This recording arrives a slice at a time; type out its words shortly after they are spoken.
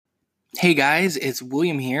Hey guys, it's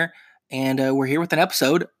William here, and we're here with an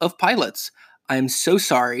episode of Pilots. I'm so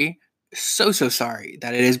sorry, so sorry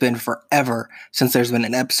that it has been forever since there's been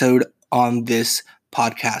an episode on this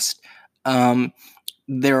podcast. Um,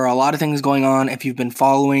 there are a lot of things going on. If you've been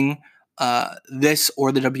following this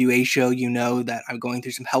or the WA show, you know that I'm going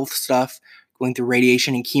through some health stuff, going through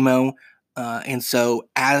radiation and chemo. And so,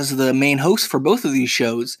 as the main host for both of these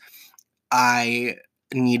shows, I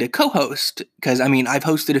need a co-host because I've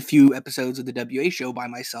hosted a few episodes of the WA show by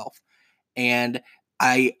myself, and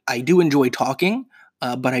I do enjoy talking,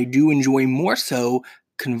 but I do enjoy more so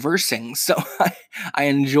conversing. So I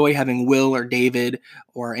enjoy having Will or David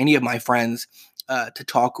or any of my friends to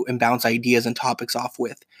talk and bounce ideas and topics off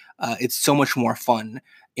with. It's so much more fun.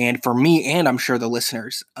 And for me, and I'm sure the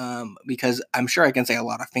listeners, because I'm sure I can say a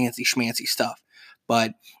lot of fancy schmancy stuff,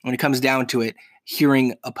 but when it comes down to it,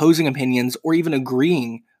 hearing opposing opinions or even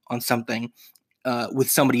agreeing on something with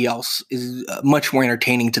somebody else is much more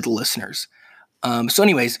entertaining to the listeners.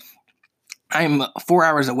 Anyways, I'm 4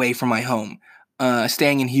 hours away from my home,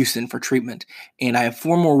 staying in Houston for treatment, and I have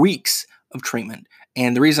 4 more weeks of treatment.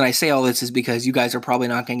 And the reason I say all this is because you guys are probably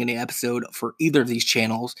not going to get an episode for either of these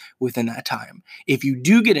channels within that time. If you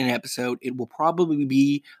do get an episode, it will probably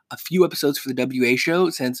be a few episodes for the WA show,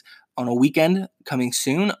 since on a weekend coming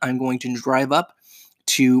soon, I'm going to drive up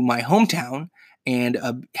to my hometown and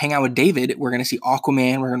hang out with David. We're going to see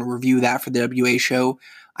Aquaman. We're going to review that for the WA show.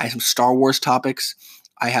 I have some Star Wars topics.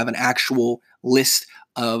 I have an actual list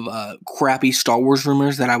of crappy Star Wars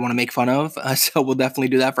rumors that I want to make fun of. So we'll definitely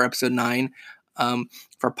do that for episode 9.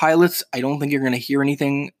 For pilots, I don't think you're going to hear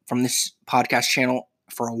anything from this podcast channel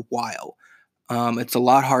for a while. It's a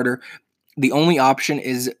lot harder. The only option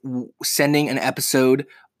is sending an episode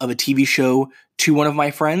of a TV show to one of my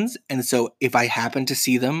friends. And so if I happen to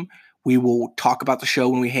see them, we will talk about the show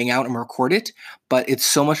when we hang out and record it. But it's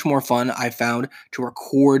so much more fun, I found, to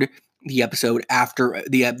record the episode after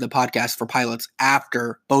the podcast for pilots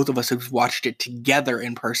after both of us have watched it together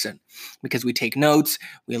in person, because we take notes,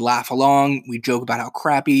 we laugh along, we joke about how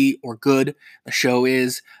crappy or good the show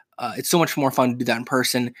is. It's so much more fun to do that in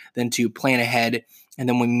person than to plan ahead, and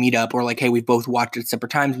then when we meet up, we're like, hey, we've both watched it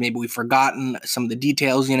separate times, maybe we've forgotten some of the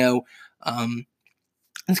details. It's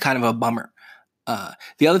kind of a bummer.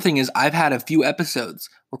 The other thing is, I've had a few episodes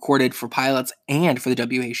recorded for pilots and for the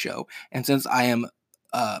WA show, and since I am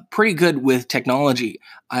pretty good with technology,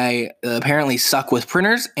 I apparently suck with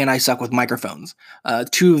printers and I suck with microphones.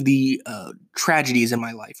 Two of the tragedies in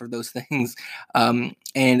my life are those things. And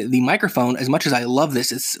the microphone, as much as I love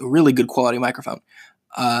this, it's a really good quality microphone.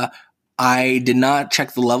 I did not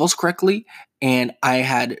check the levels correctly, and I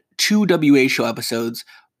had 2 WA show episodes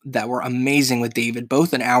that were amazing with David,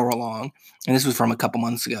 both an hour long, and this was from a couple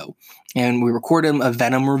months ago. And we recorded a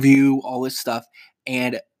Venom review, all this stuff,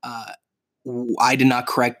 and I did not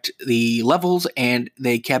correct the levels, and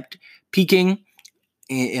they kept peaking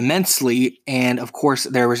immensely. And of course,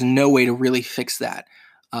 there was no way to really fix that.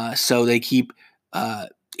 So they keep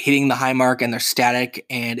hitting the high mark, and they're static,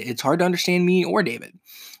 and it's hard to understand me or David.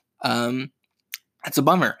 That's a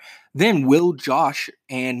bummer. Then Will, Josh,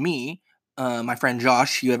 and me, my friend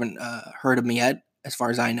Josh, you haven't heard of me yet, as far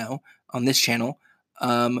as I know, on this channel.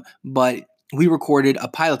 But we recorded a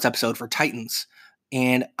pilots episode for Titans,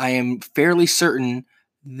 and I am fairly certain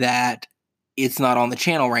that it's not on the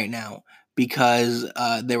channel right now because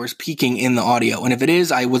there was peaking in the audio. And if it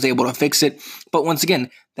is, I was able to fix it. But once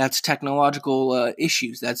again, that's technological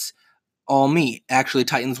issues. That's all me. Actually,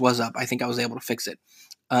 Titans was up. I think I was able to fix it.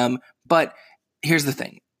 But here's the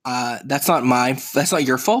thing. That's not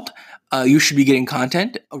your fault. You should be getting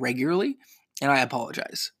content regularly, and I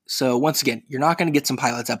apologize. So once again, you're not going to get some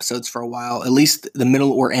pilots episodes for a while, at least the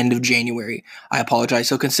middle or end of January. I apologize.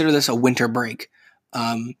 So consider this a winter break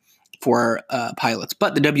for pilots.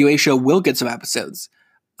 But the WA show will get some episodes.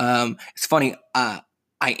 It's funny. I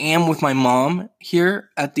am with my mom here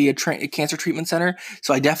at the cancer treatment center,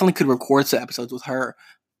 so I definitely could record some episodes with her.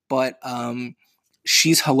 But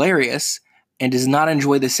she's hilarious and does not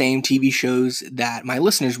enjoy the same TV shows that my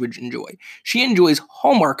listeners would enjoy. She enjoys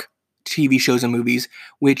Hallmark TV shows and movies,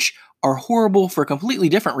 which are horrible for completely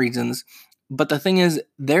different reasons. But the thing is,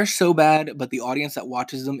 they're so bad, but the audience that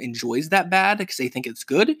watches them enjoys that bad because they think it's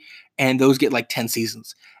good, and those get like 10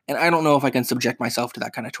 seasons. And I don't know if I can subject myself to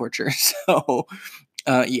that kind of torture. So,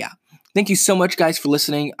 yeah. Thank you so much, guys, for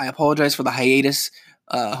listening. I apologize for the hiatus.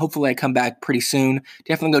 Hopefully I come back pretty soon.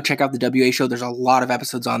 Definitely go check out the WA show. There's a lot of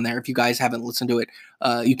episodes on there. If you guys haven't listened to it,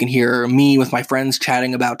 you can hear me with my friends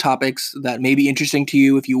chatting about topics that may be interesting to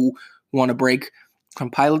you if you want to break from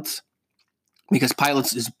pilots. because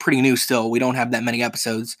Pilots is pretty new still. We don't have that many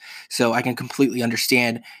episodes, so I can completely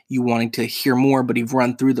understand you wanting to hear more, but you've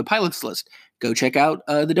run through the Pilots list. Go check out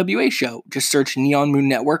the WA show. Just search Neon Moon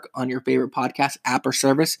Network on your favorite podcast app or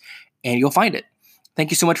service, and you'll find it. Thank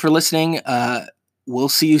you so much for listening. We'll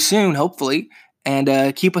see you soon, hopefully,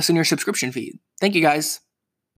 and keep us in your subscription feed. Thank you, guys.